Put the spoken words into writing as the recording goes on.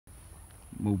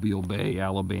Mobile Bay,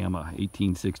 Alabama,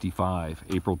 1865,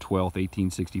 April 12th,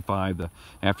 1865,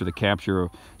 after the capture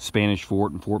of Spanish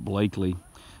Fort and Fort Blakely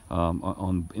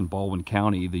in Baldwin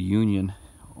County. The Union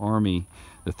Army,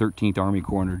 the 13th Army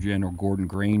Corps under General Gordon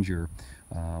Granger,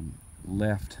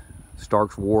 left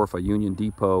Stark's Wharf, a Union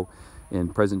depot in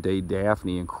present-day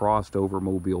Daphne, and crossed over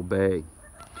Mobile Bay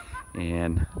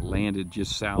and landed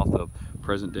just south of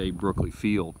present-day Brookley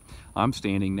Field. I'm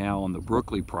standing now on the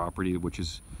Brookley property, which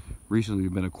has recently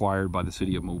been acquired by the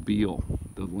city of Mobile.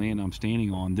 The land I'm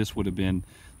standing on, this would have been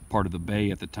part of the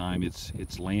bay at the time.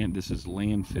 It's land. This is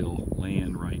landfill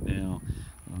land right now.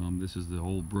 This is the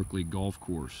old Brookley golf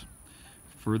course.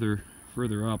 Further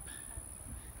up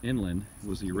inland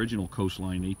was the original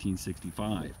coastline in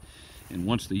 1865. And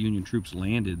once the Union troops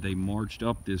landed, they marched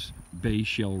up this Bay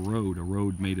Shell Road, a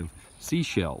road made of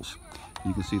seashells.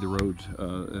 You can see the road,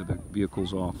 the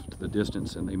vehicles off to the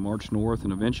distance, and they marched north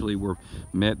and eventually were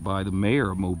met by the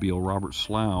mayor of Mobile, Robert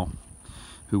Slough,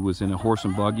 who was in a horse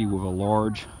and buggy with a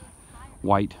large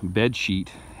white bed sheet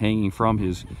hanging from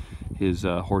his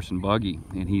horse and buggy.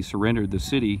 And he surrendered the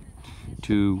city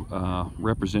to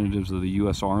representatives of the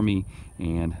U.S. Army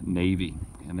and Navy.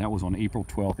 And that was on April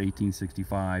 12,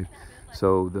 1865.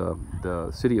 So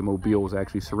the city of Mobile was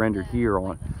actually surrendered here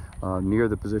on near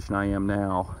the position I am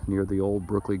now, near the old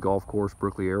Brookley Golf Course,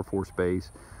 Brookley Air Force Base,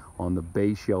 on the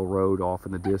Bay Shell Road off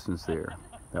in the distance there.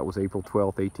 That was April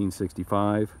 12,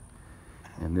 1865,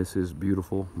 and this is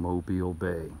beautiful Mobile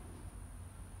Bay.